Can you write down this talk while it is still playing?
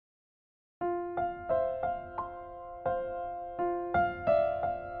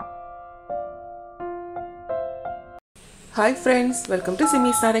Hi friends, welcome to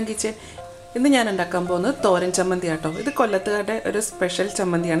Simis Nadan kitchen. ഇന്ന് ഞാൻ ഉണ്ടാക്കാൻ പോകുന്നത് തോരൻ ചമ്മന്തി ആട്ടോ. ഇത് കൊല്ലത്തുകാരുടെ ഒരു സ്പെഷ്യൽ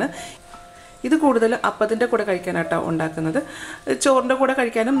ചമ്മന്തിയാണ്. ഇത് കൂടുതൽ അപ്പത്തിന്റെ കൂടെ കഴിക്കാനാട്ടോ ഉണ്ടാക്കുന്നത്. ചോറിന്റെ കൂടെ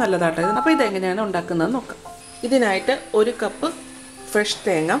കഴിക്കാനും നല്ലതാട്ടോ. അപ്പോൾ ഇത് എങ്ങനെയാണ് ഉണ്ടാക്കുന്നത് നോക്കാം. ഇതിനായിട്ട് 1 കപ്പ് ഫ്രഷ്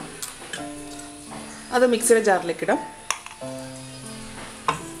തേങ്ങ അത് മിക്സിയുടെ ജാറിലേക്ക് ഇടാം.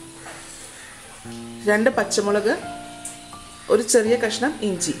 2 പച്ചമുളക്, ഒരു ചെറിയ കഷ്ണം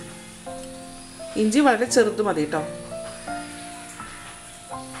ഇഞ്ചി. ഇഞ്ചി വളരെ ചെറുത് മതി ട്ടോ.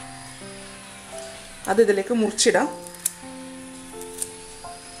 അത് ഇതിലേക്ക് മുറിച്ചിടാം.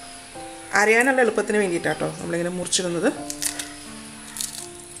 അരിയാനുള്ള എളുപ്പത്തിന് വേണ്ടിയിട്ടാട്ടോ നമ്മളിങ്ങനെ മുറിച്ചിടുന്നത്.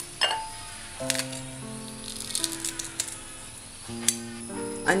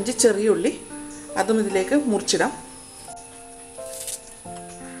 അഞ്ച് ചെറിയ ഉള്ളി അതും ഇതിലേക്ക് മുറിച്ചിടാം.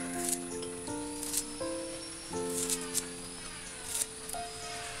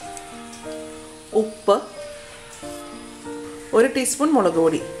 ഉപ്പ്, 1 ടീസ്പൂൺ മുളക്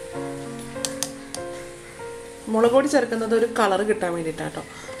പൊടി. മുളക് പൊടി ചേർക്കുന്നത് ഒരു കളർ കിട്ടാൻ വേണ്ടിയിട്ടാട്ടോ.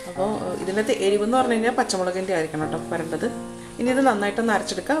 അപ്പോൾ ഇതിനകത്ത് എരിവെന്ന് പറഞ്ഞു കഴിഞ്ഞാൽ പച്ചമുളകിൻ്റെ ആയിരിക്കണം കേട്ടോ വരേണ്ടത്. ഇനി ഇത് നന്നായിട്ടൊന്ന്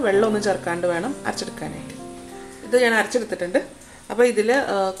അരച്ചെടുക്കുക. വെള്ളമൊന്നും ചേർക്കാണ്ട് വേണം അരച്ചെടുക്കാനായിട്ട്. ഇത് ഞാൻ അരച്ചെടുത്തിട്ടുണ്ട്. അപ്പോൾ ഇതിൽ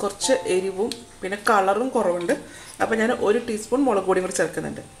കുറച്ച് എരിവും പിന്നെ കളറും കുറവുണ്ട്. അപ്പോൾ ഞാൻ 1 ടീസ്പൂൺ മുളക് പൊടിയും കൂടി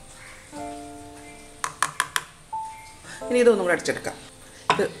ചേർക്കുന്നുണ്ട്. ഇനി ഇതൊന്നും കൂടി അരച്ചെടുക്കാം.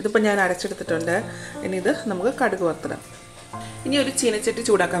 ഇതിപ്പോൾ ഞാൻ അരച്ചെടുത്തിട്ടുണ്ട്. ഇനി ഇത് നമുക്ക് കടുക് വറുത്തിടാം. ഇനി ഒരു ചീനച്ചട്ടി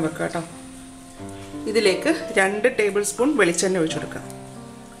ചൂടാക്കാൻ വെക്കാം കേട്ടോ. ഇതിലേക്ക് 2 ടേബിൾ സ്പൂൺ വെളിച്ചെണ്ണ ഒഴിച്ചു കൊടുക്കാം.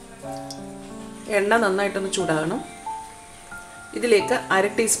 എണ്ണ നന്നായിട്ടൊന്ന് ചൂടാകണം. ഇതിലേക്ക്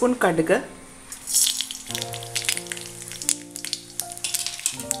 1/2 ടീസ്പൂൺ കടുക്,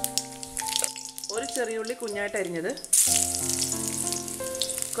 1 ചെറിയ ഉള്ളി കുഞ്ഞായിട്ട് അരിഞ്ഞത്,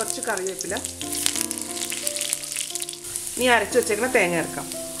 കുറച്ച് കറിവേപ്പില. ഇനി അരച്ച് വെച്ചേക്കുന്ന തേങ്ങ ചേർക്കാം.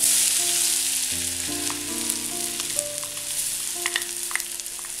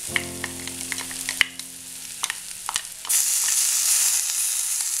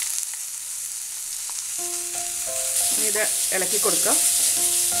 ഇത് ഇളക്കി കൊടുക്കാം.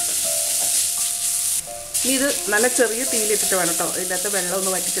 ഇനി ഇത് നല്ല ചെറിയ തീയിലിട്ടിട്ട് വേണം കേട്ടോ ഇതിനകത്ത് വെള്ളം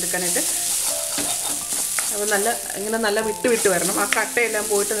ഒന്ന് വറ്റിച്ചെടുക്കാനായിട്ട്. അപ്പോൾ നല്ല വിട്ട് വരണം. ആ കട്ടയെല്ലാം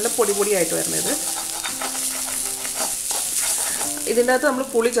പോയിട്ട് നല്ല പൊടിയായിട്ട് വരണം. ഇതിൻ്റെ അകത്ത് നമ്മൾ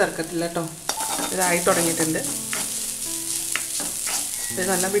പുളി ചേർക്കത്തില്ല കേട്ടോ. ഇതായി തുടങ്ങിയിട്ടുണ്ട്. ഇത്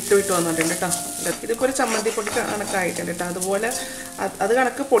നല്ല വിട്ട് വന്നിട്ടുണ്ട് കേട്ടോ. ഇതിപ്പോൾ ഒരു ചമ്മന്തി പൊടി കണക്കായിട്ടുണ്ട് കേട്ടോ. അതുപോലെ അത്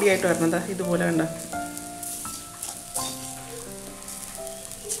കണക്ക് പൊടിയായിട്ട് വരണത് ഇതുപോലെ കണ്ടോ.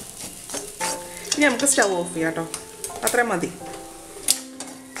 ഇനി നമുക്ക് സ്റ്റവ് ഓഫ് ചെയ്യാം കേട്ടോ. അത്രയും മതി.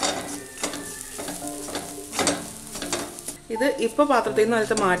 ഇത് ഇപ്പോൾ പാത്രത്തിൽ നിന്ന്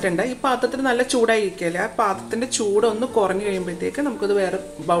നേരത്തെ മാറ്റണ്ട. ഈ പാത്രത്തിന് നല്ല ചൂടായിരിക്കല്ലേ. ആ പാത്രത്തിൻ്റെ ചൂടൊന്ന് കുറഞ്ഞു കഴിയുമ്പോഴത്തേക്ക് നമുക്കിത് വേറെ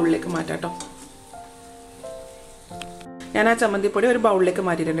ബൗളിലേക്ക് മാറ്റാം കേട്ടോ. ഞാൻ ആ ചമ്മന്തിപ്പൊടി ഒരു ബൗളിലേക്ക്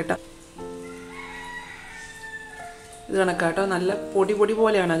മാറ്റിയിട്ടുണ്ട് കേട്ടോ. ഇത് കണക്കാട്ടോ. നല്ല പൊടി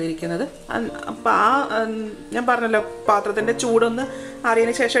പോലെയാണ് അതിരിക്കുന്നത്. അപ്പം ഞാൻ പറഞ്ഞല്ലോ പാത്രത്തിൻ്റെ ചൂടൊന്ന്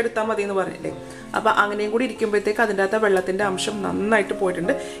അറിയതിന് ശേഷം എടുത്താൽ മതി എന്ന് പറഞ്ഞില്ലേ. അപ്പം അങ്ങനെയും കൂടി ഇരിക്കുമ്പോഴത്തേക്ക് അതിൻ്റെ അകത്ത് വെള്ളത്തിൻ്റെ അംശം നന്നായിട്ട്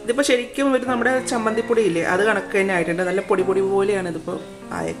പോയിട്ടുണ്ട്. ഇതിപ്പോൾ ശരിക്കും ഒരു നമ്മുടെ ചമ്മന്തിപ്പൊടി ഇല്ലേ അത് കണക്ക് തന്നെ ആയിട്ടുണ്ട്. നല്ല പൊടി പോലെയാണ് ഇതിപ്പോൾ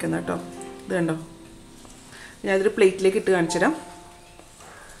ആയേക്കുന്നത് കേട്ടോ. ഇത് കണ്ടോ. ഞാനിതൊരു പ്ലേറ്റിലേക്ക് ഇട്ട് കാണിച്ചു തരാം.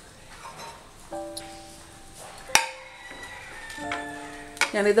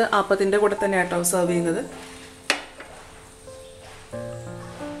 ഞാനിത് അപ്പത്തിൻ്റെ കൂടെ തന്നെ കേട്ടോ സെർവ് ചെയ്യുന്നത്.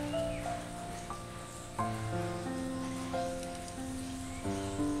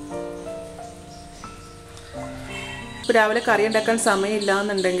 ഇപ്പോൾ രാവിലെ കറി ഉണ്ടാക്കാൻ സമയമില്ല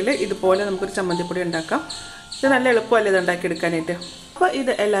എന്നുണ്ടെങ്കിൽ ഇതുപോലെ നമുക്കൊരു ചമ്മന്തിപ്പൊടി ഉണ്ടാക്കാം. ഇത് നല്ല എളുപ്പമല്ലേ ഇത് ഉണ്ടാക്കിയെടുക്കാനായിട്ട്. അപ്പോൾ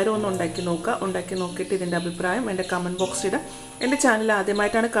ഇത് എല്ലാവരും ഒന്ന് ഉണ്ടാക്കി നോക്കുക. ഉണ്ടാക്കി നോക്കിയിട്ട് ഇതിൻ്റെ അഭിപ്രായം എൻ്റെ കമൻറ്റ് ബോക്സിൽ ഇടാം. എൻ്റെ ചാനൽ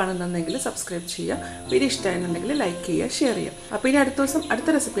ആദ്യമായിട്ടാണ് കാണുന്നതെങ്കിൽ സബ്സ്ക്രൈബ് ചെയ്യുക. വീഡിയോ ഇഷ്ടമായിരുന്നുണ്ടെങ്കിൽ ലൈക്ക് ചെയ്യുക, ഷെയർ ചെയ്യുക. അപ്പോൾ ഇനി അടുത്ത ദിവസം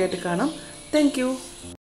അടുത്ത റെസിപ്പി ആയിട്ട് കാണാം. താങ്ക്